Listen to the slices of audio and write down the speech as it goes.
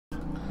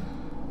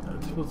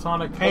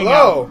platonic hangout.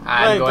 Hello.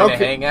 I'm going to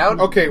hang out.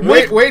 Okay,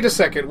 wait a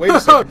second.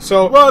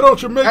 So why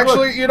don't you make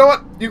actually, you know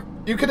what?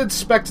 You can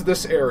inspect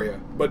this area,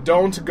 but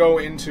don't go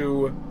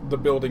into the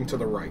building to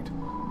the right.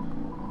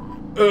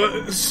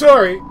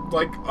 Sorry.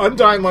 Like,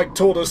 Undyne,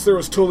 told us there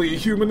was totally a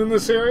human in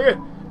this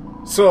area.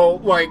 So,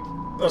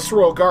 us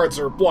royal guards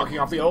are blocking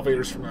off the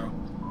elevators for now.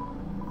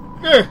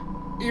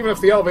 Even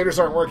if the elevators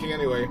aren't working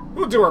anyway,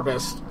 we'll do our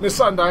best. Miss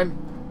Undyne.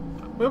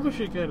 Maybe we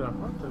should get a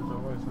hunter's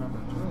always number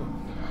 2.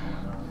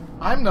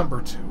 I'm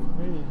number 2.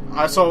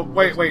 So,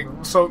 wait.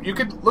 So, you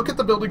could look at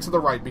the building to the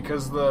right,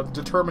 because the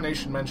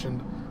determination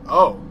mentioned...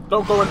 Oh.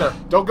 Don't go in there.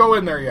 Don't go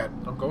in there yet.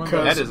 Don't go in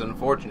there. That is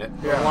unfortunate.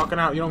 Yeah. You're walking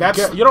out. You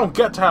don't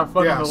get to have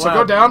fun in the lab. So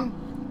go down.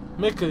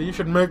 You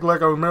should make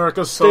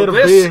America's state of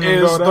this being.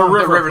 Is the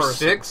river person.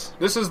 Six?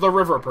 This is the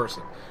river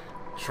person.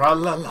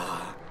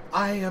 Tra-la-la.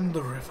 I am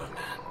the river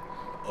man.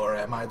 Or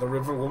am I the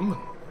river woman?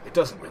 It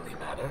doesn't really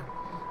matter.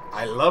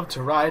 I love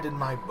to ride in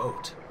my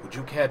boat. Would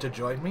you care to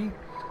join me?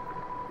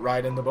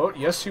 Ride in the boat?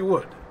 Yes, you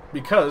would.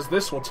 Because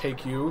this will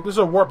take you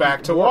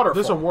back to Waterfall.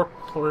 This is a warp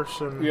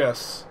person.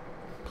 Yes.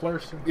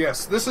 Person.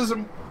 Yes, this is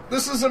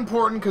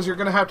important because you're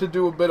going to have to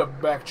do a bit of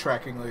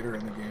backtracking later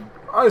in the game.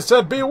 I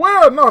said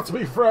beware not to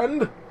be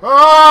friend.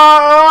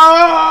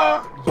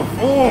 Ah!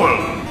 Fool!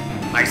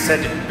 I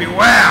said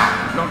beware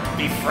not to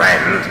be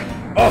friend.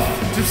 Off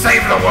to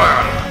save the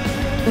world.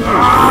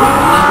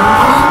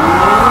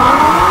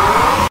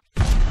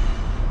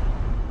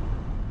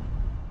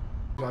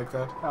 Like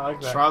that? I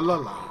like that.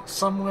 Tra-la-la.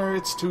 Somewhere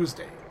it's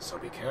Tuesday, so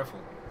be careful.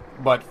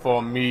 But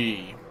for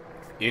me,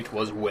 it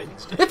was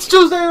Wednesday. It's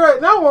Tuesday right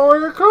now while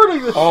we're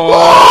recording this.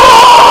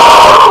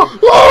 Oh!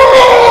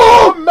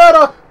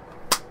 Meta!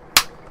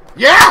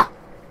 Yeah!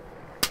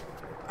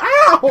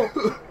 Ow!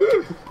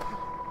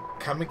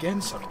 Come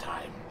again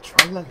sometime.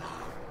 Tra-la-la.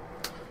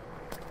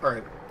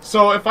 Alright.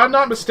 So, if I'm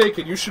not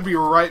mistaken, you should be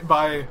right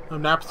by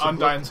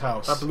Undyne's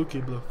house.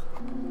 Remember?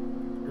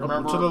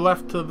 To the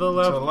left, to the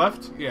left. To the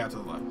left? Yeah, to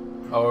the left.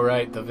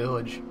 Alright, the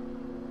village.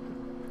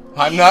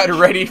 I'm not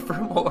ready for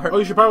more. Oh,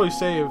 you should probably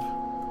save.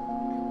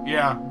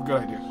 Yeah,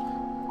 good idea.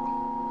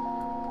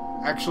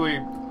 Actually,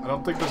 I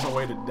don't think there's a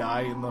way to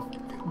die in the...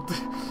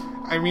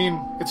 I mean,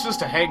 it's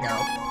just a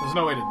hangout. There's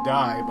no way to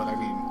die, but I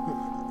mean...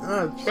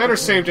 better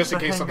save just in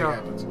case something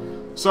happens.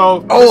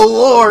 So... Oh,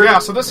 Lord! Yeah,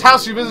 so this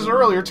house you visited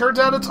earlier, turns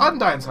out it's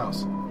Undyne's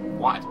house.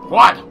 What?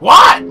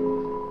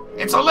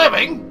 It's a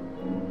living?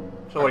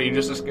 So what, are you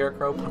just a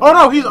scarecrow? Oh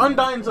no, he's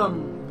Undyne's,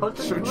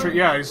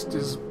 yeah, he's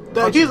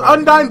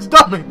Undyne's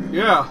dummy!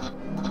 Yeah.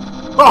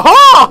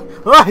 Aha!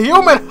 The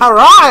human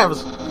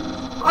arrives!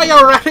 Are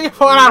you ready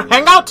for our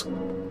hangout? I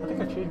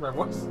think I changed my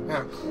voice.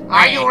 Yeah.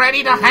 Are you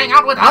ready to hang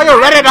out with Are you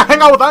ready to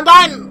hang out with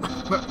Undyne?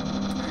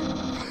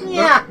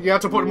 Yeah. You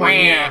have to put more...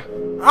 Yeah.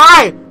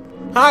 I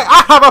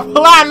have a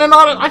plan in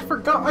order... I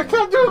forgot. I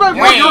can't do my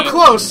voice. You're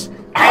close.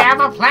 I have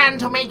a plan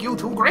to make you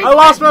two great. I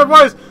lost my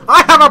voice.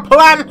 I have a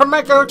plan to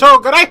make you two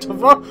great...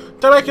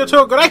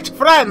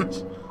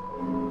 friends.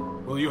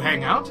 Will you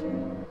hang out?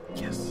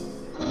 Yes.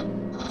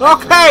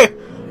 Okay.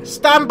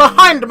 Stand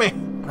behind me.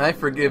 I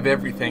forgive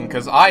everything,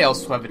 because I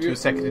also have a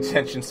 2-second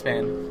attention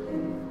span.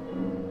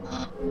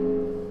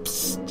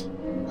 Psst.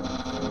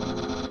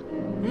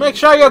 Make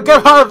sure you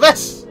give her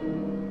this.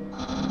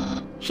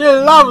 She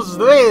loves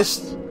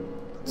this.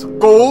 It's a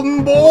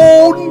golden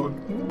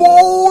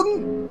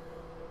bone!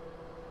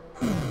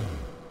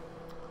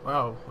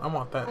 Wow, I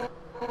want that.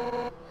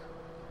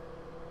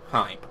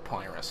 Hi,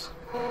 Papyrus.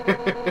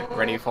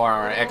 Ready for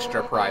our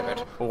extra private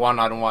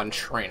one-on-one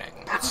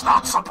training. That's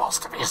not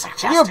supposed to be a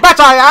suggestion. You bet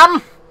I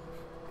am.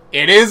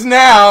 It is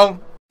now!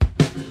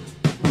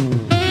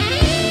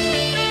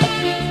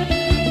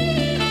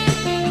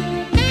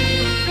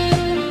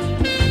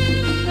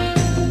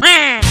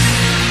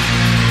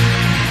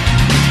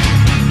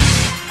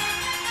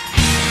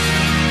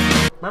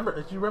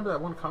 Do you remember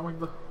that one comic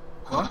book?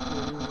 What?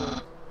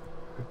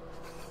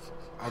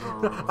 I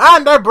don't remember.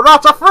 And I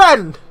brought a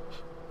friend!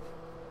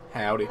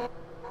 Howdy.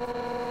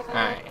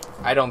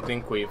 I don't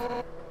think we've...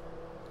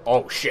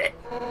 Oh, shit.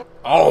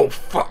 Oh,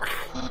 fuck.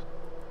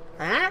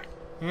 Huh?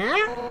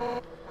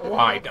 Huh?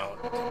 Why don't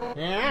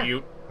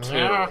you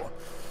two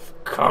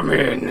come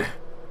in?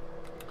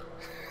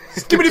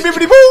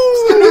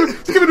 Skibbity-bibbity-boo!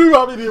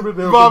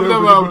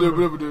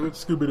 Skibbity-bobbity-bobbity-bobbity.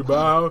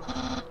 Skibbity-bow.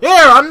 Here,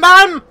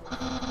 Undyne!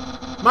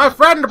 My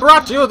friend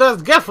brought you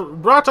this gift,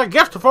 brought a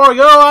gift for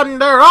you on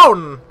their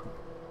own.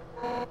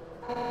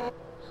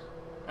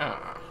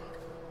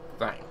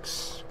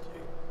 Thanks.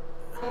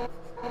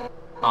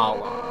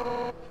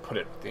 I'll, put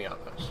it with the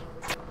others.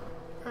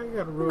 I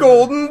gotta ruin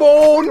Golden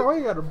Bone! Why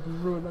you gotta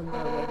ruin Undyne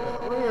like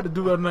that? Why you gotta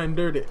do Undyne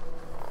dirty?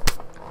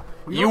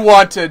 You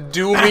want to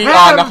do me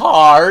on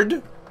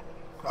hard?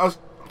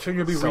 So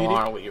you'll be So reading?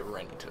 are we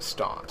ready to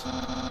start?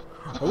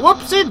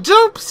 Whoopsie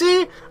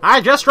doopsie!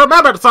 I just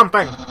remembered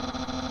something.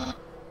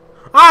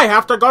 I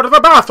have to go to the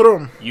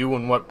bathroom. You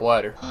and what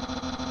bladder?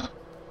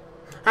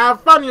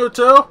 Have fun, you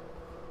two.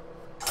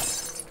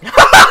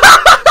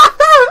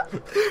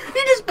 He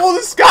just pulled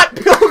a Scott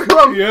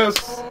Pilgrim!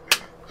 Yes.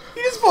 He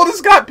He just pulled a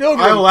Scott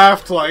Pilgrim. I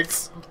laughed like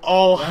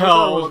all thought it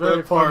hell was with very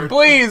that part.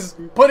 Please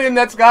put in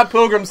that Scott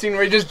Pilgrim scene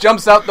where he just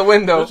jumps out the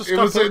window. There's It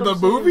was in the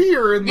movie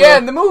or in the... Yeah,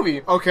 in the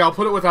movie. Okay, I'll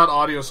put it without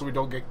audio so we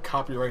don't get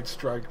copyright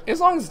strike. As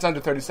long as it's under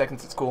 30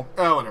 seconds, it's cool.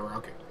 Oh, whatever,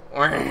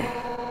 okay.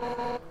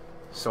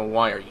 So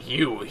why are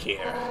you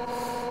here?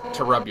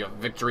 To rub your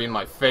victory in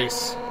my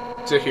face?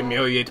 To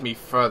humiliate me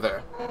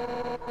further?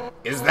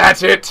 Is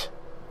that it?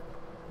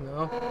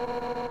 No?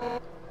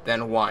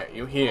 Then why are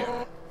you here?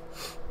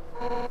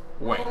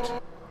 Wait,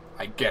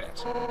 I get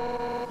it.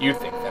 You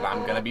think that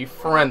I'm gonna be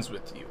friends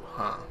with you,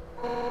 huh?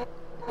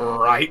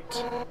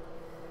 Right?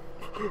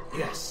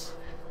 Yes.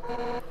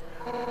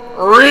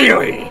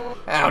 Really?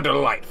 How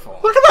delightful.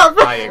 Look at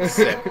that. I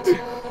accept.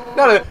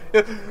 Not a...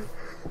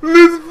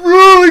 Let's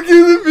frolic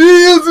in the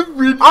fields of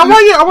freedom.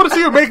 I want to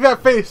see you make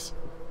that face.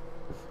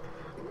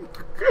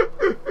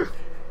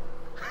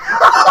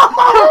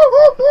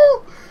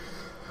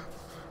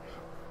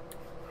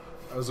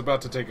 I was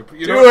about to take a...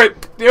 Do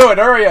it!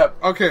 Hurry up!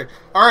 Okay,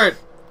 alright.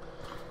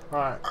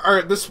 Alright.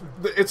 Alright,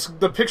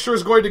 the picture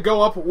is going to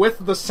go up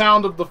with the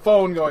sound of the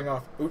phone going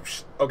off.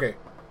 Oops. Okay.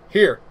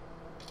 Here.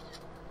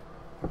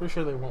 I'm pretty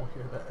sure they won't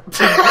hear that.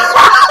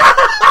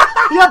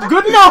 Yeah,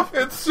 good enough!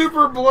 It's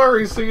super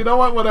blurry, so you know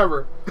what?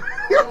 Whatever.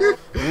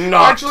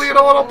 Not. Actually, you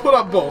know what? I'll put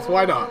up both.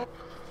 Why not?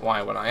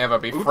 Why would I ever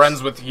be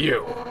friends with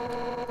you?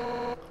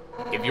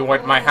 If you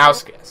weren't my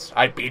house guest,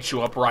 I'd beat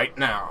you up right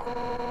now.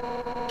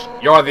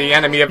 You're the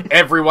enemy of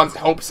everyone's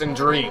hopes and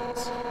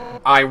dreams.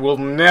 I will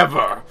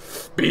never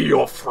be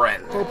your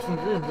friend. Hopes and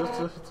dreams.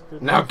 That's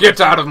good. Now get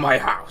out of my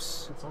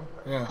house.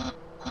 Yeah.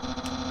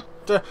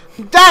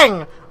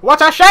 Dang!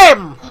 What a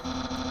shame!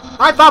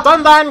 I thought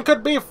Undyne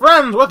could be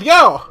friends with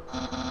you!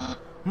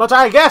 But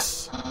I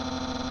guess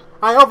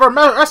I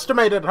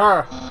overestimated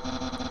her.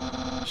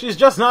 She's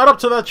just not up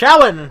to the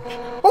challenge.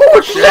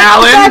 Oh,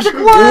 Challenge? magic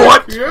word!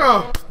 What?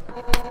 Yeah.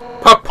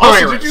 Papyrus.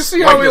 Also, did you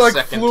see how Wait he a like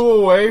second.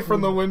 flew away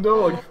from the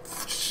window? Like,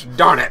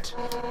 Darn it.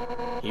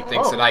 He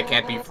thinks Oh. that I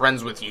can't be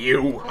friends with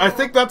you. I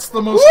think that's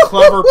the most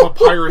clever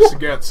Papyrus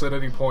gets at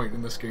any point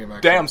in this game.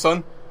 Actually. Damn,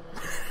 son.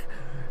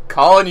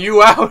 Calling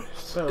you out.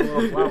 That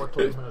little flower told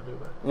me to do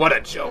that. What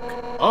a joke.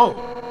 Oh,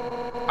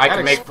 I That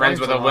can make explains friends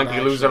with a a lot,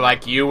 wimpy loser actually.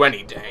 like you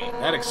any day.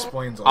 that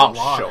explains a I'll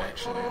lot. show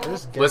it.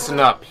 Actually, Listen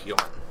up,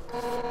 human.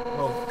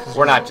 well, 'cause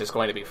We're not just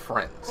going to be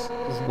friends.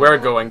 We're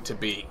going to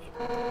be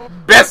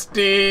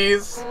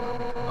besties.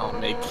 I'll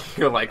make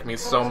you like me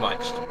so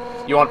much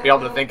you won't be able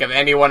to think of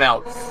anyone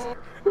else.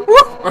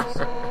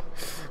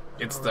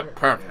 It's the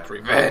perfect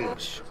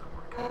revenge.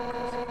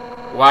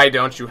 Why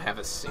don't you have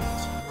a seat?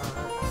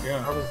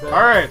 Yeah. was there.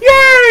 All right.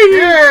 Yay!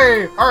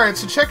 Yay! All right.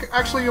 So check.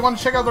 Actually, you want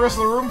to check out the rest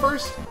of the room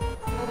first?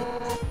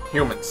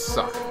 Humans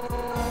suck,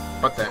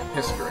 but their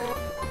history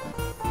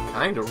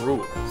kinda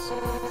rules.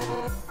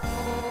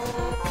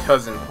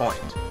 Cousin Point.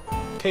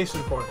 Case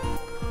in point.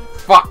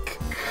 Fuck.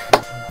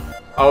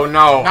 Oh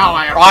no. Now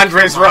I have to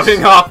Andre's kill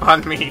rubbing off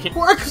on me.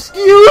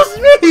 Excuse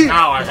me!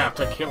 Now I have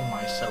to kill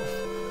myself.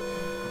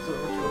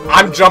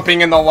 I'm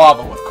jumping in the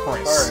lava with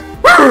Chris.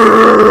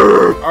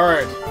 All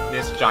right.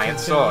 This giant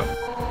sword.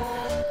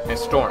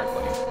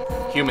 Historically,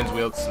 humans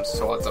wield some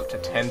swords up to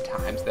 10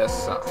 times their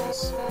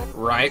size.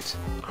 Right?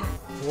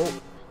 Whoa.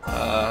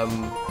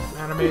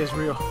 Anime is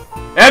real.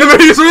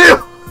 Anime is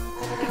real!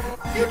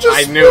 You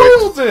just I knew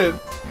it. spoiled it.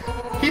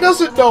 He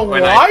doesn't know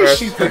When I why first-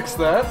 she thinks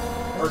that.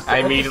 I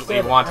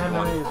immediately wanted Anime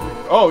one. is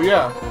real. Oh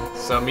yeah.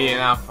 So me and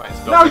Alphys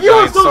built No, a you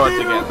giant sword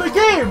associated with together.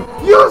 the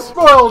game! You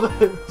spoiled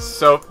it!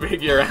 So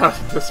figure out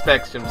the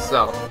specs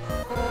himself.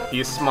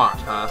 He's smart,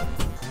 huh?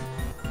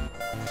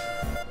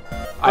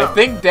 I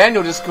think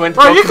Daniel just went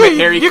to Bro, you commit can,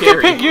 Harry you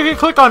Carey. can pick, you can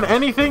click on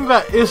anything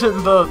that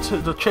isn't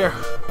the chair.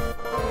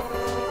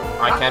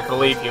 I can't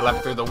believe he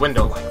left through the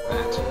window like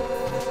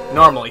that.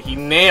 Normally, he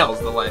nails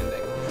the landing.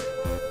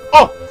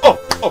 Oh.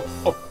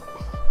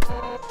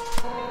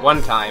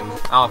 One time,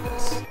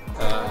 Alphys,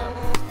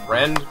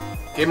 friend,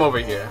 came over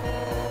here.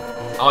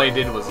 All he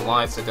did was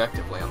lie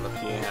seductively on the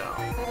piano.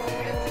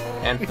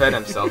 And fed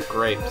himself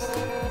grapes.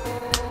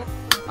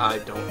 I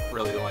don't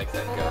really like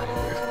that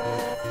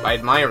guy. I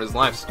admire his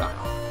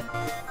lifestyle.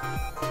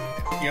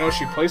 You know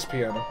she plays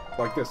piano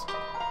like this.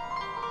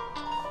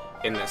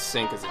 In the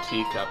sink is a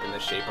teacup in the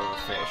shape of a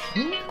fish.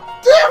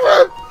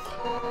 Damn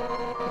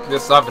it!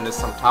 This oven is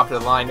some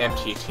top-of-the-line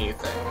MTT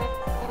thing.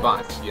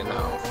 But, you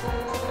know,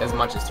 as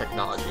much as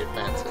technology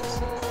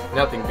advances,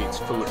 nothing beats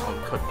food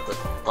home cooked with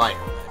fire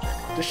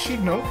magic. Does she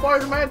know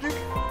fire magic?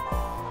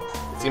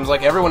 It seems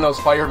like everyone knows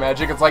fire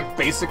magic. It's like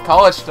basic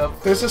college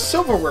stuff. There's a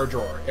silverware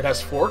drawer. It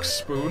has forks,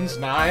 spoons,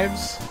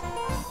 knives,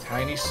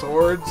 tiny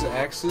swords,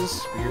 axes,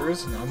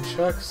 spears,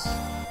 nunchucks.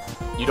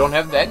 You don't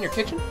have that in your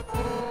kitchen?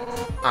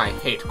 I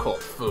hate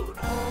cold food.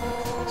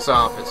 So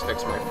Alphys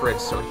fixed my fridge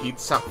so it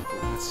heats up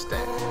food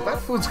instead. That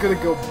food's gonna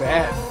go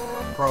bad.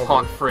 Probably.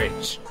 Hot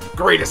fridge.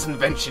 Greatest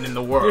invention in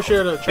the world. You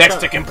should check Next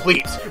out- to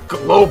complete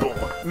global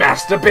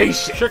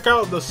masturbation. Check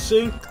out the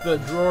sink, the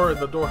drawer, and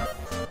the door. I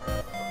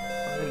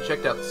haven't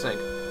checked out the sink.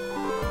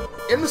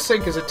 In the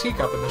sink is a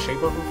teacup in the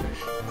shape of a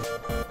fish.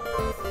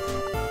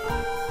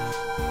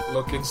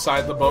 look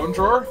inside the bone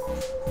drawer.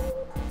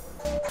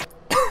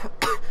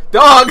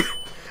 Dog!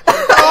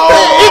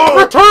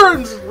 It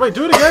returns! Wait,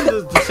 do it again.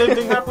 Does the same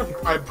thing happen?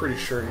 I'm pretty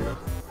sure, yeah.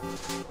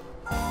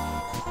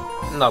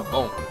 No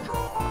bone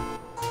drawer.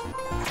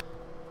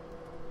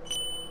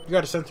 You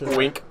gotta censor that.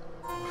 Wink.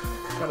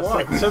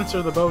 Gotta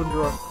censor the bone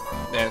drawer.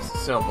 There's a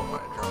simple bone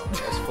drawer.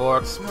 There's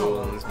forks,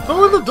 spoons.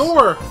 Go in the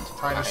door!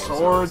 Tiny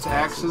swords,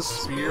 axes,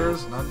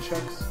 spears,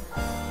 nunchucks.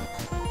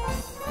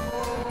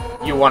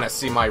 You wanna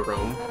see my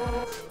room?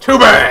 Too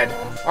bad!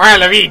 We're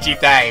Luigi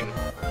time!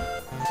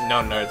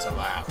 No nerds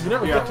allowed. You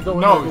never get to go in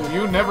No, the door.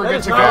 you never That get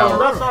is to not- go.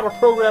 That's not a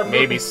program.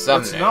 Maybe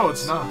some It's, nerds. no,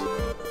 it's not.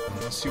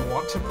 Unless you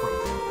want to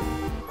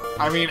program.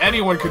 I mean,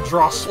 anyone could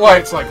draw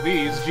sprites like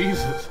these.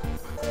 Jesus.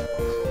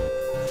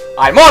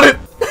 I'm on it!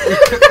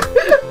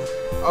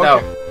 Okay. No.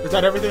 Is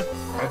that everything?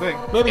 I think.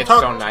 Maybe It's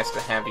talk. so nice to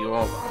have you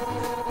over.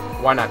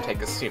 Why not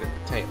take a seat at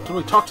the table? Can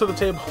we talk to the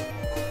table?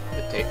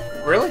 The table?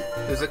 Really?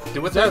 Does it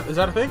do with Is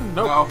that a thing?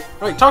 Nope. No.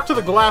 Alright, talk to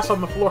the glass on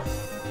the floor.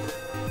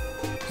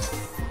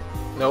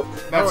 Nope.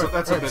 That's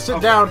Alright, a bit. sit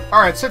okay. down.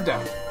 Alright, sit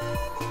down.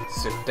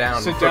 Sit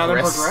down. Sit down and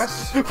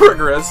progress.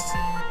 Progress.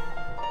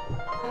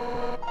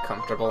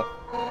 Comfortable.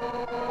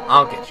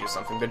 I'll get you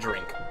something to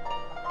drink.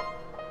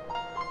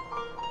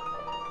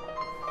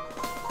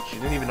 She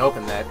didn't even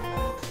open that.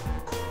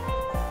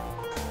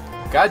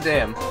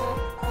 Goddamn.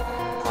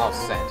 All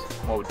set.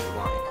 What would you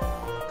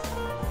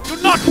like?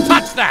 Do not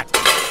touch that!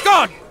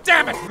 God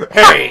damn it!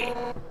 Hey!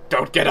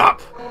 Don't get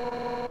up!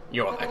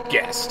 You're the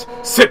guest.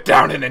 Sit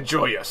down and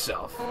enjoy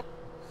yourself.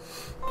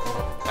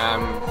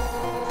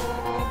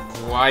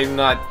 Why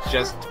not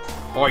just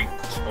point?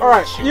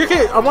 Alright,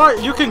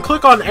 you can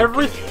click on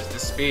everything Use the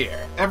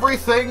spear.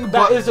 Everything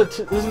that but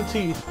isn't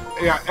T.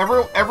 yeah,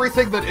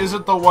 everything that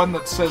isn't the one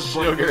that says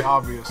Sugar. blatantly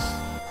obvious.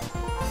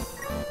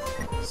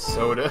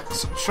 Soda.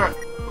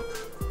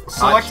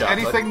 Select chocolate.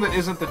 anything that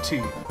isn't the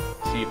T.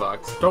 Tea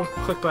box. Don't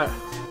click that.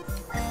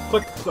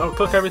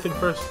 Click everything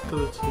first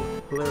because it's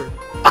hilarious.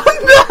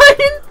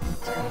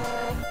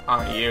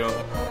 Are you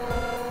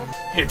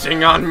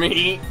hitting on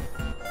me?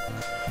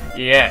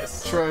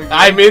 Yes. Try again.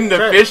 I'm in the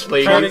fish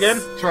league. Try it again.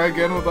 Try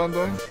again with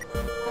Undyne.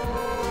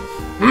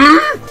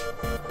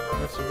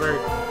 That's a very.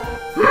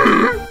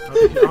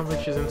 I don't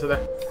think she's into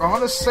that. I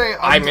want to say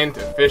I'm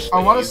into fish I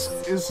want leagues.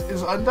 to is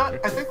Undyne.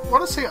 I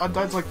want to say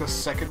Undyne's like the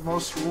second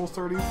most Rule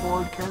 30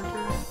 forward character.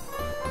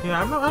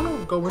 Yeah, I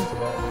don't go into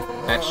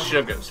that. That's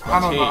sugars for I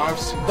don't tea. know. I've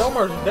seen.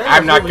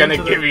 I'm not gonna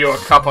give you a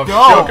cup of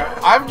No, sugar.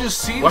 I've just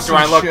seen What do some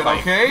I look shit, like?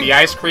 okay? The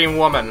ice cream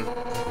woman.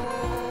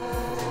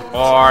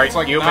 Or It's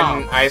like human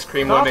now. ice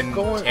cream woman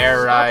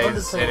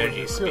terrorize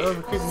energy speed.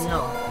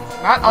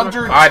 Not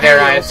under. Are there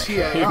ice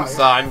cream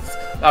songs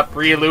a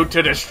prelude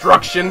to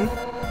destruction?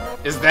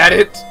 Is that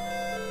it?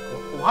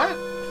 What?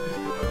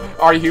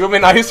 Are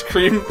human ice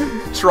cream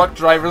truck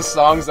driver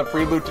songs a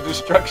prelude to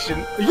destruction?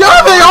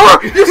 Yeah, they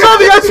are! You saw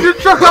the ice cream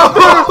truck out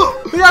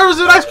there! There was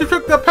an ice cream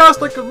truck that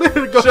passed like a minute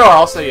ago. Sure,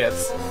 I'll say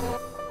yes.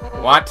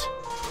 What?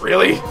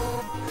 Really?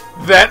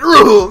 That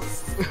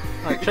rules!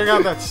 Alright, check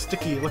out that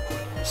sticky liquid.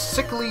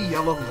 Sickly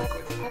yellow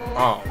liquid.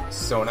 Oh,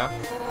 soda?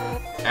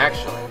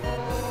 Actually,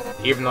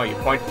 even though you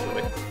pointed to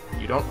it,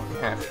 you don't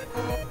look happy.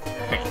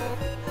 Hey,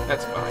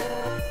 that's fine.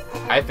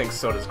 I think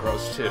soda's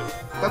gross too.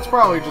 That's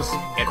probably just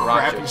It rots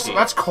crappy your stuff. teeth.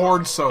 that's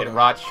corn It soda.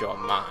 rots your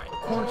mind.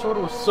 Corn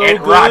soda was so It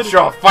good. rots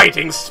your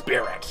fighting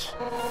spirit.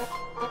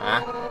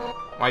 Huh?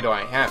 Why do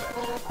I have it?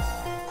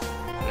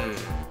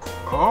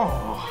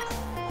 Oh.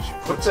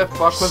 What the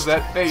fuck was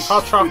that face?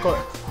 Hot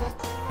chocolate.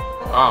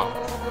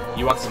 Oh,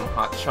 you want some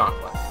hot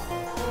chocolate?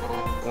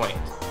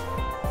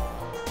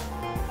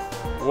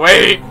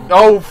 Wait.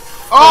 Oh.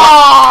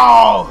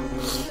 Oh!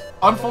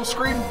 On full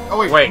screen? Oh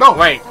wait, Wait. no.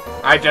 Wait.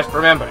 I just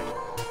remembered.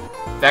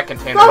 That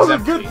container That is was a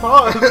empty. good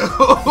pause.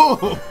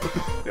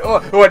 Oh,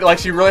 what? Like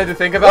she really had to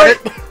think about it?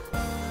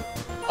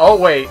 Oh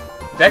wait,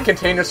 that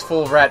container's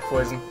full of rat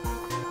poison.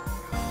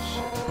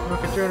 The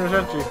container's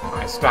empty.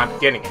 I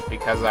stopped getting it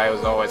because I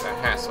was always a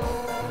hassle.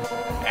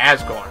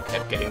 Asgorn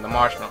kept getting the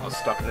marshmallows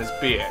stuck in his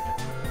beard.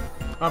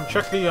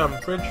 Check the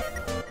fridge.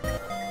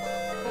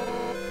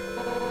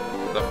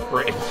 The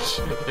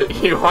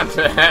fridge. You want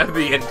to have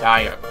the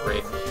entire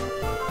fridge.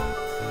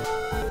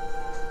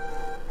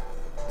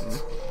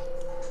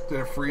 Did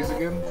it freeze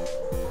again?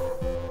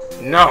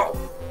 No.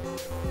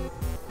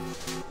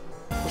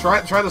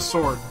 Try the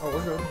sword. Oh,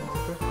 we're good.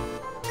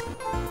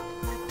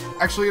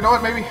 Actually, you know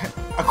what? Maybe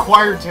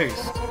acquired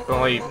taste.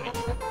 Believe me,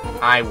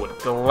 I would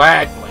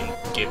gladly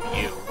give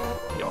you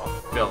your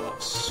fill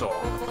of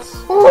swords.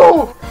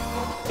 Oh!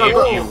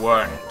 If you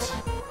weren't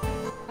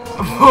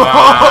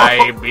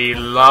my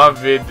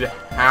beloved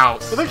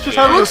house. I think she's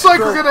here. having Looks like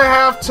we're gonna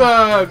have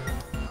to.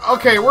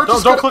 Okay, we're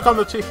just. Don't gonna... click on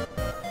the T.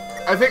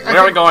 I think.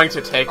 We're going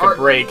to take a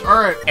break All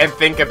right. and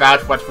think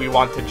about what we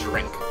want to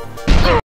drink.